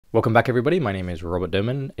Welcome back everybody, my name is Robert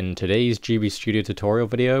Doman. In today's GB Studio tutorial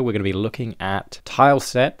video, we're going to be looking at tile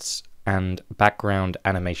sets and background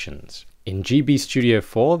animations. In GB Studio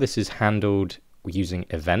 4, this is handled using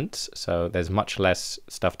events, so there's much less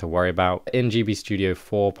stuff to worry about. In GB Studio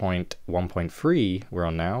 4.1.3, we're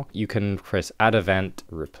on now, you can press add event,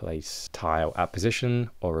 replace tile at position,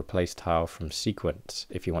 or replace tile from sequence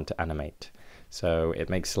if you want to animate. So it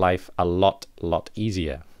makes life a lot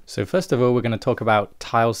easier. So first of all, we're going to talk about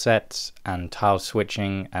tile sets and tile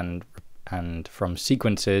switching and from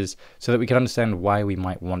sequences so that we can understand why we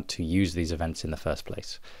might want to use these events in the first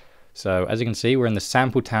place. So as you can see, we're in the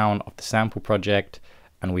sample town of the sample project,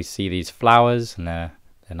 and we see these flowers, and they're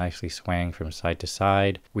nicely swaying from side to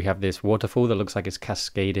side. We have this waterfall that looks like it's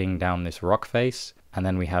cascading down this rock face, and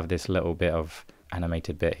then we have this little bit of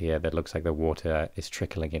animated bit here that looks like the water is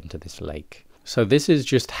trickling into this lake. So this is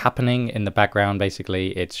just happening in the background. Basically,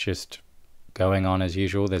 it's just going on as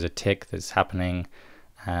usual. There's a tick that's happening,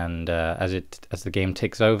 and as the game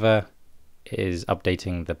ticks over, it is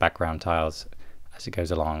updating the background tiles as it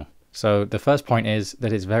goes along. So the first point is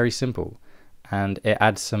that it's very simple, and it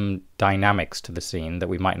adds some dynamics to the scene that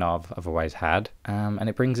we might not have otherwise had, and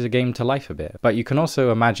it brings the game to life a bit. But you can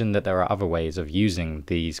also imagine that there are other ways of using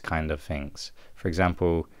these kind of things. For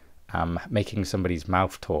example, making somebody's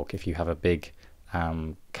mouth talk. If you have a big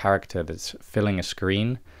character that's filling a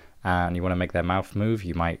screen and you want to make their mouth move,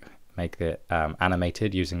 you might make it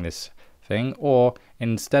animated using this thing. Or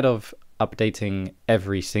instead of updating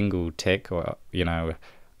every single tick, or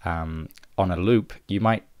on a loop, you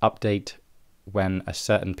might update when a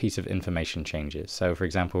certain piece of information changes. So for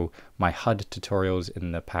example, my HUD tutorials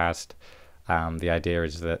in the past, the idea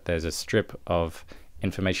is that there's a strip of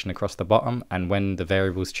information across the bottom, and when the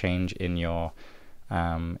variables change in your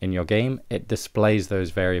game, it displays those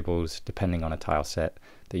variables depending on a tile set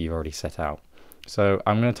that you've already set out. So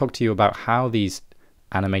I'm going to talk to you about how these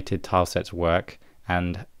animated tile sets work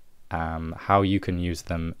and how you can use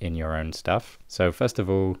them in your own stuff. So first of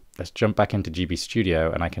all, let's jump back into GB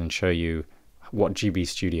Studio, and I can show you what GB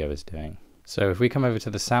Studio is doing. So if we come over to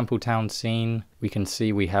the sample town scene, we can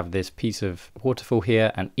see we have this piece of waterfall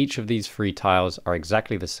here, and each of these three tiles are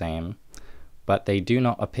exactly the same, but they do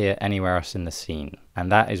not appear anywhere else in the scene.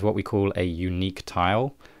 And that is what we call a unique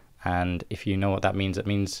tile. And if you know what that means, it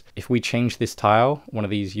means if we change this tile, one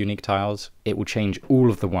of these unique tiles, it will change all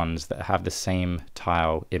of the ones that have the same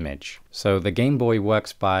tile image. So the Game Boy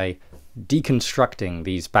works by deconstructing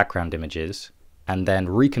these background images and then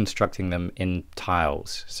reconstructing them in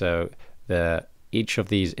tiles. So each of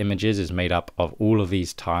these images is made up of all of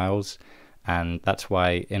these tiles, and that's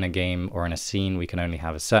why in a game or in a scene we can only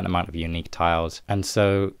have a certain amount of unique tiles. And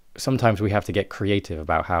so sometimes we have to get creative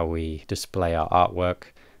about how we display our artwork,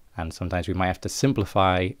 and sometimes we might have to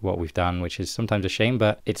simplify what we've done, which is sometimes a shame,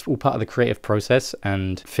 but it's all part of the creative process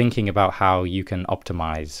and thinking about how you can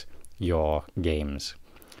optimize your games.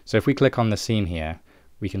 So if we click on the scene here,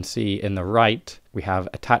 we can see in the right we have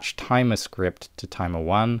attached timer script to timer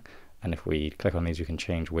 1. And if we click on these, we can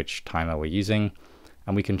change which timer we're using,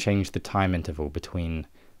 and we can change the time interval between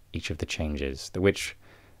each of the changes, which,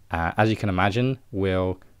 as you can imagine,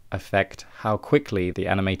 will affect how quickly the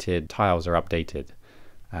animated tiles are updated.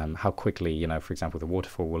 How quickly, for example, the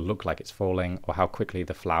waterfall will look like it's falling, or how quickly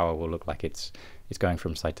the flower will look like it's going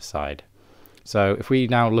from side to side. So if we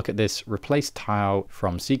now look at this replace tile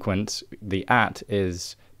from sequence, the @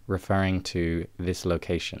 is referring to this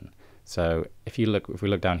location. So if we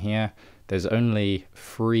look down here, there's only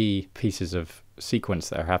 3 pieces of sequence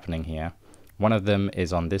that are happening here. One of them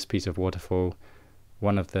is on this piece of waterfall,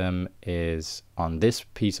 one of them is on this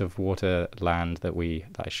piece of water land that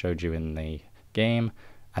I showed you in the game,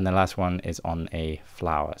 and the last one is on a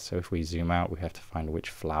flower. So if we zoom out, we have to find which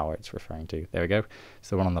flower it's referring to. There we go. It's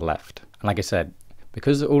the one on the left. And like I said,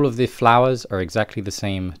 because all of the flowers are exactly the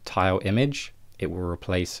same tile image, it will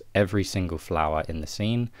replace every single flower in the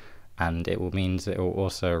scene. And it means it will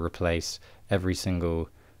also replace every single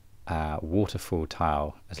waterfall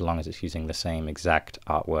tile as long as it's using the same exact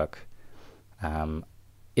artwork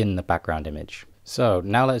in the background image. So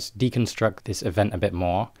now let's deconstruct this event a bit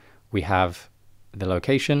more. We have the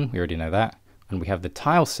location, we already know that, and we have the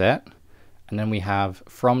tile set, and then we have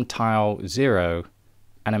from tile 0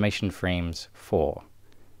 animation frames 4.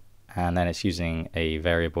 And then it's using a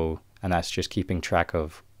variable, and that's just keeping track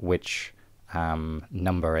of which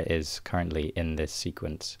number it is currently in this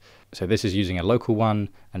sequence. So this is using a local one,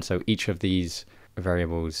 and so each of these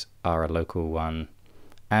variables are a local one.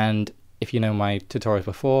 And if you know my tutorials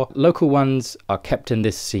before, local ones are kept in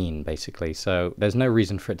this scene basically, so there's no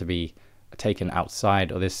reason for it to be taken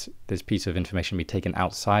outside, or this piece of information be taken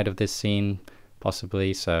outside of this scene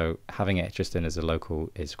possibly, so having it just in as a local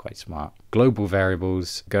is quite smart. Global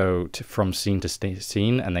variables go from scene to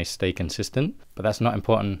scene and they stay consistent, but that's not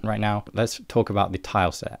important right now. Let's talk about the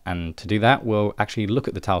tileset, and to do that we'll actually look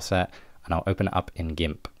at the tileset and I'll open it up in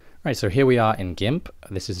GIMP. Right, so here we are in GIMP.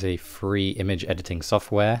 This is a free image editing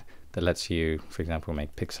software that lets you, for example,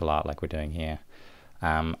 make pixel art like we're doing here.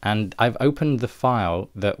 And I've opened the file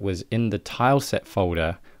that was in the tileset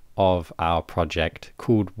folder of our project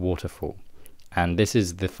called waterfall. And this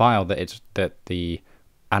is the file that the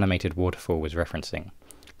animated waterfall was referencing.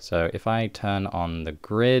 So if I turn on the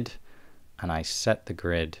grid and I set the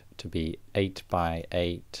grid to be 8 by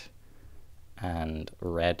 8 and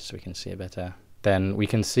red so we can see it better, then we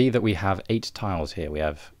can see that we have 8 tiles here. We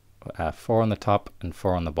have 4 on the top and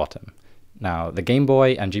 4 on the bottom. Now the Game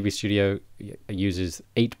Boy and GB Studio uses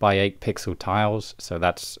 8 by 8 pixel tiles, so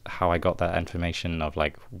that's how I got that information of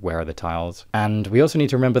like where are the tiles. And we also need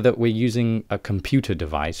to remember that we're using a computer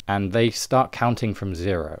device and they start counting from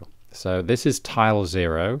 0. So this is tile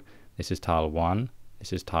 0, this is tile 1,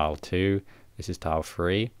 this is tile 2, this is tile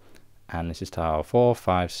 3, and this is tile 4,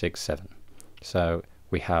 5, 6, 7. So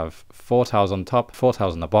we have 4 tiles on top, 4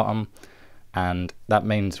 tiles on the bottom, and that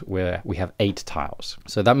means we have 8 tiles.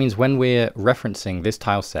 So that means when we're referencing this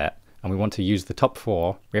tile set and we want to use the top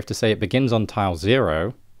 4, we have to say it begins on tile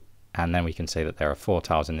 0, and then we can say that there are 4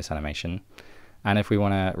 tiles in this animation. And if we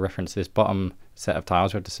want to reference this bottom set of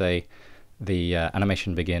tiles, we have to say the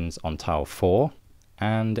animation begins on tile 4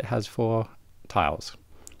 and it has 4 tiles.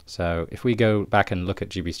 So if we go back and look at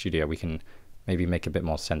GB Studio, we can maybe make a bit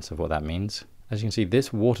more sense of what that means. As you can see,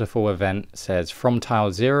 this waterfall event says from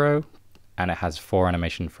tile 0, and it has 4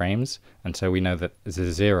 animation frames, and so we know that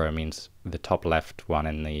the 0 means the top left one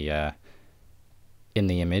in the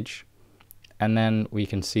image. And then we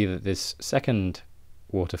can see that this second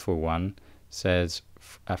waterfall one says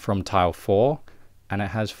from tile 4, and it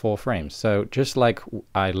has 4 frames. So just like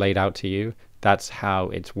I laid out to you, that's how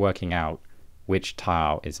it's working out which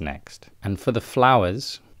tile is next. And for the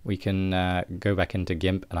flowers, we can go back into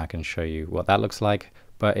GIMP and I can show you what that looks like,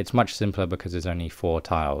 but it's much simpler because there's only 4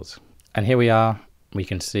 tiles. And here we are, we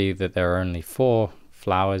can see that there are only 4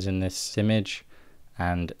 flowers in this image,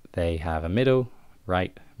 and they have a middle,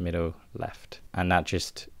 right, middle, left. And that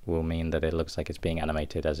just will mean that it looks like it's being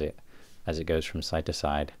animated as it goes from side to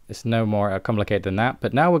side. It's no more complicated than that,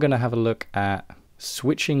 but now we're going to have a look at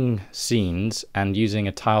switching scenes and using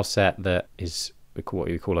a tile set that is what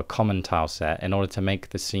we call a common tile set in order to make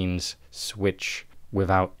the scenes switch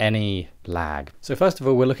without any lag. So first of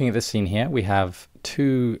all, we're looking at this scene here. We have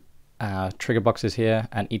 2 trigger boxes here,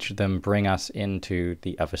 and each of them bring us into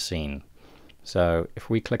the other scene. So if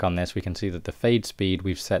we click on this, we can see that the fade speed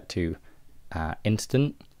we've set to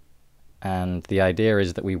instant, and the idea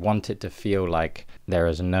is that we want it to feel like there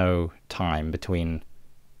is no time between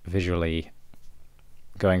visually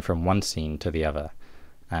going from one scene to the other.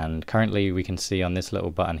 And currently we can see on this little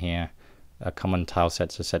button here, common tile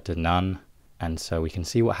sets are set to none, and so we can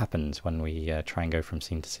see what happens when we try and go from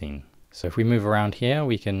scene to scene. So if we move around here,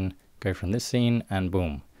 we can go from this scene and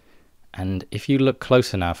boom. And if you look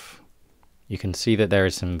close enough, you can see that there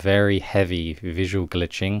is some very heavy visual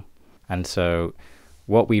glitching. And so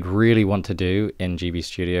what we'd really want to do in GB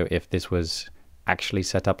Studio, if this was actually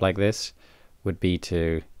set up like this, would be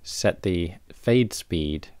to set the fade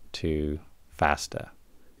speed to faster,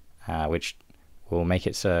 which will make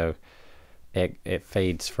it so it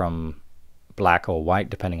fades from black or white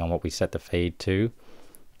depending on what we set the fade to.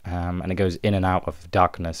 And it goes in and out of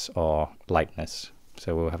darkness or lightness.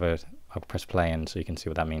 So we'll have I'll press play and so you can see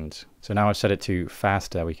what that means. So now I've set it to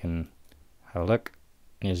faster, we can have a look.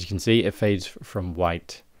 And as you can see, it fades from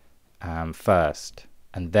white first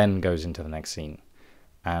and then goes into the next scene.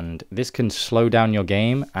 And this can slow down your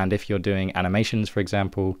game, and if you're doing animations, for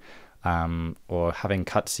example, or having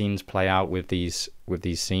cutscenes play out with these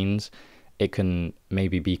scenes, it can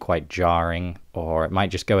maybe be quite jarring, or it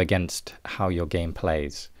might just go against how your game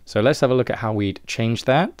plays. So let's have a look at how we'd change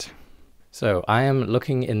that. So I am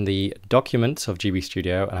looking in the documents of GB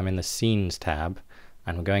Studio, and I'm in the scenes tab,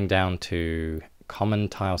 and we're going down to common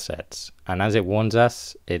tile sets. And as it warns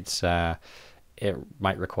us, it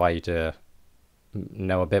might require you to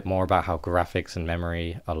know a bit more about how graphics and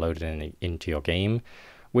memory are loaded into your game,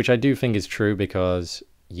 which I do think is true, because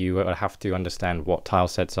you will have to understand what tile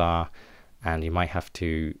sets are, and you might have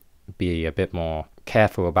to be a bit more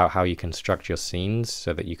careful about how you construct your scenes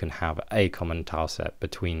so that you can have a common tile set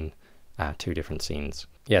between 2 different scenes.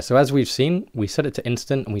 Yeah, so as we've seen, we set it to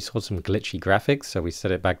instant and we saw some glitchy graphics, so we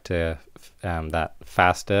set it back to that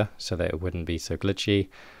faster so that it wouldn't be so glitchy.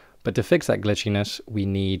 But to fix that glitchiness, we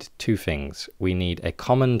need two things. We need a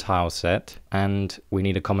common tile set, and we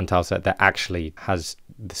need a common tile set that actually has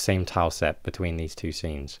the same tile set between these two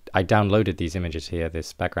scenes. I downloaded these images here,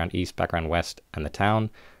 this background east, background west, and the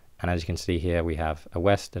town. And as you can see here, we have a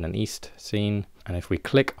west and an east scene. And if we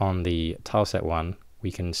click on the tileset one,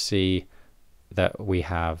 we can see that we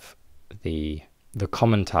have the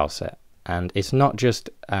common tile set. And it's not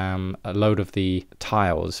just a load of the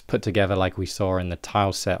tiles put together like we saw in the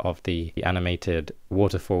tile set of the animated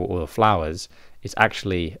waterfall or the flowers. It's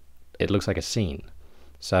actually, it looks like a scene.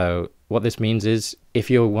 So what this means is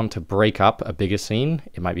if you want to break up a bigger scene,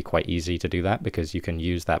 it might be quite easy to do that because you can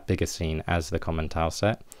use that bigger scene as the common tile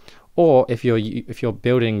set. Or if you're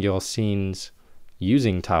building your scenes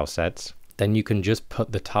using tile sets, then you can just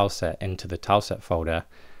put the tile set into the tileset folder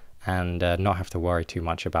and not have to worry too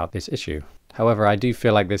much about this issue. However, I do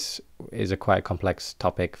feel like this is a quite complex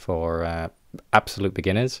topic for absolute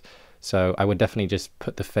beginners. So I would definitely just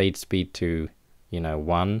put the fade speed to,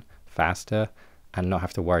 1 faster and not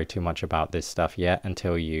have to worry too much about this stuff yet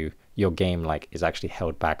until your game is actually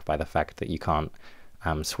held back by the fact that you can't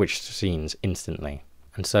switch scenes instantly.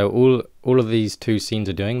 And so all of these two scenes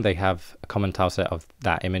are doing, they have a common tile set of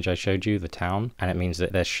that image I showed you, the town, and it means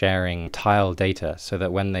that they're sharing tile data so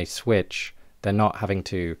that when they switch, they're not having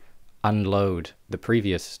to unload the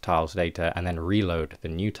previous tiles data and then reload the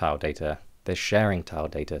new tile data. They're sharing tile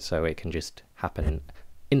data so it can just happen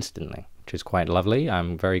instantly, which is quite lovely.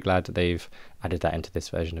 I'm very glad that they've added that into this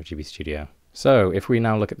version of GB Studio. So if we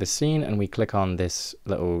now look at the scene and we click on this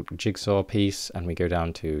little jigsaw piece and we go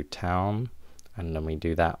down to town, and then we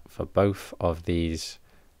do that for both of these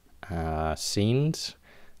scenes,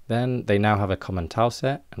 then they now have a common tile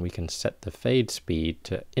set and we can set the fade speed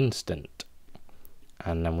to instant.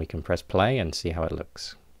 And then we can press play and see how it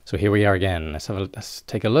looks. So here we are again. Let's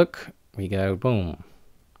take a look. We go boom.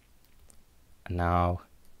 And now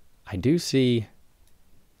I do see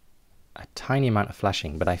a tiny amount of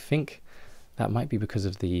flashing, but I think that might be because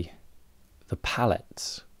of the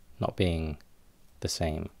palettes not being the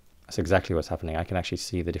same. That's exactly what's happening. I can actually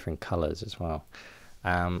see the different colors as well,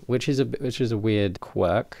 which is a weird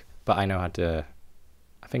quirk, but I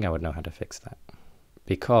think I would know how to fix that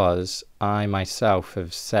because I myself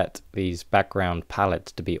have set these background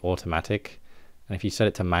palettes to be automatic, and if you set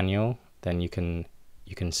it to manual, then you can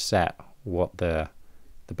set what the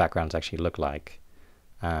backgrounds actually look like,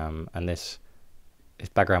 and this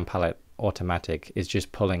background palette automatic is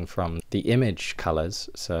just pulling from the image colors.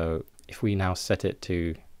 So if we now set it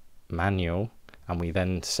to manual and we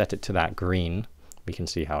then set it to that green, we can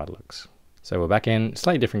see how it looks. So we're back in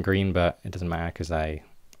slightly different green, but it doesn't matter because I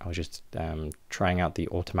was just trying out the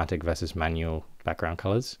automatic versus manual background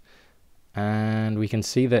colors, and we can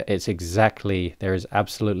see that it's exactly, there is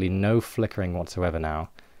absolutely no flickering whatsoever now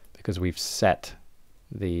because we've set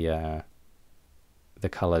the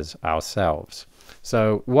colors ourselves.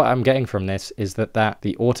 So what I'm getting from this is that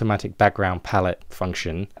the automatic background palette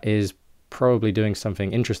function is probably doing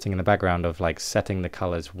something interesting in the background of setting the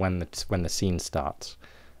colors when the scene starts,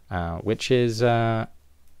 which is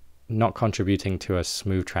not contributing to a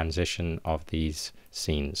smooth transition of these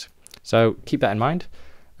scenes. So keep that in mind.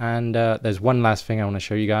 And there's one last thing I want to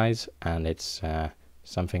show you guys, and it's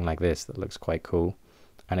something like this that looks quite cool,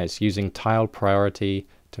 and it's using tile priority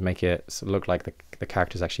to make it look like the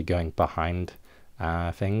character's actually going behind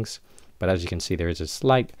things. But as you can see, there is a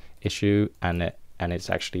slight issue, and it's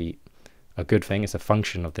actually a good thing. It's a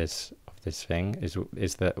function of this thing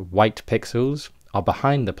is that white pixels are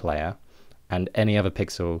behind the player and any other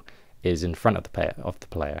pixel is in front of the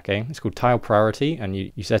player. Okay, it's called tile priority, and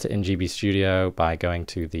you set it in GB Studio by going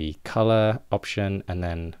to the color option, and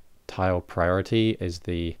then tile priority is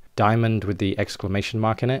the diamond with the exclamation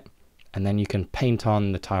mark in it, and then you can paint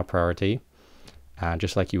on the tile priority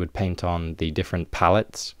just like you would paint on the different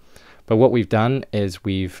palettes. But what we've done is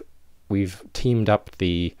we've teamed up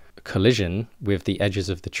the collision with the edges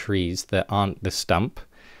of the trees that aren't the stump,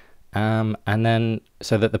 and then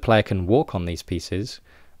so that the player can walk on these pieces,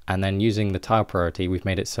 and then using the tile priority we've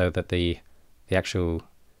made it so that the actual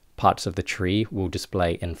parts of the tree will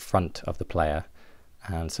display in front of the player,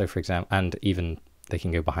 and so for example, and even they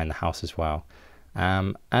can go behind the house as well,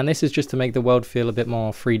 and this is just to make the world feel a bit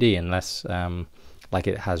more 3D and less like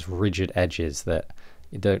it has rigid edges that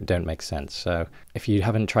don't make sense. So if you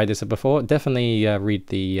haven't tried this before, definitely read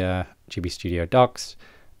the GB Studio docs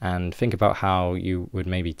and think about how you would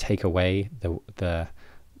maybe take away the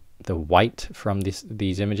white from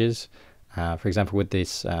these images. For example, with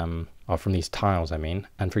this, or from these tiles, I mean.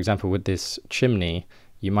 And for example, with this chimney,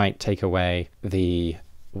 you might take away the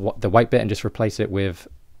white bit and just replace it with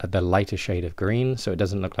the lighter shade of green, so it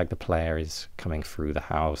doesn't look like the player is coming through the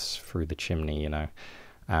house, through the chimney, you know.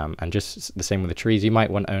 And just the same with the trees, you might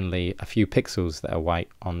want only a few pixels that are white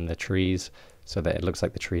on the trees so that it looks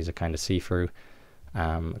like the trees are kind of see-through.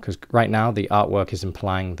 Because right now the artwork is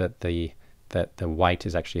implying that the white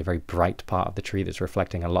is actually a very bright part of the tree that's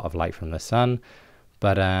reflecting a lot of light from the sun.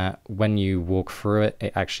 But when you walk through it,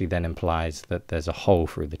 it actually then implies that there's a hole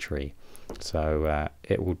through the tree. So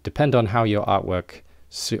it will depend on how your artwork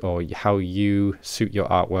or how you suit your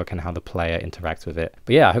artwork and how the player interacts with it.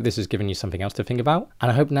 But yeah, I hope this has given you something else to think about.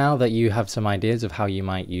 And I hope now that you have some ideas of how you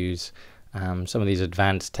might use some of these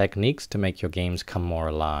advanced techniques to make your games come more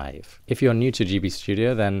alive. If you're new to GB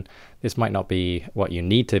Studio, then this might not be what you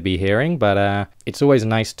need to be hearing, but it's always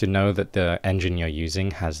nice to know that the engine you're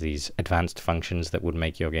using has these advanced functions that would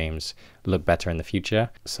make your games look better in the future.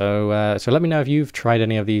 So let me know if you've tried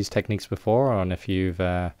any of these techniques before, and if you've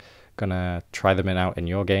gonna try them out in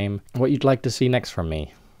your game, what you'd like to see next from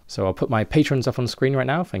me. So I'll put my patrons up on screen right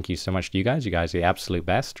now. Thank you so much to you guys. You guys are the absolute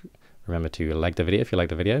best. Remember to like the video if you like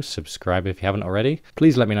the video, subscribe if you haven't already.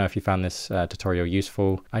 Please let me know if you found this tutorial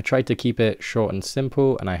useful. I tried to keep it short and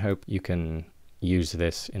simple, and I hope you can use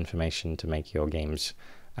this information to make your games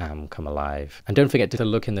come alive. And don't forget to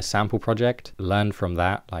look in the sample project, learn from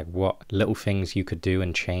that, like what little things you could do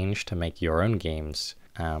and change to make your own games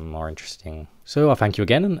more interesting. So I'll thank you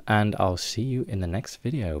again, and I'll see you in the next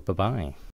video. Bye-bye.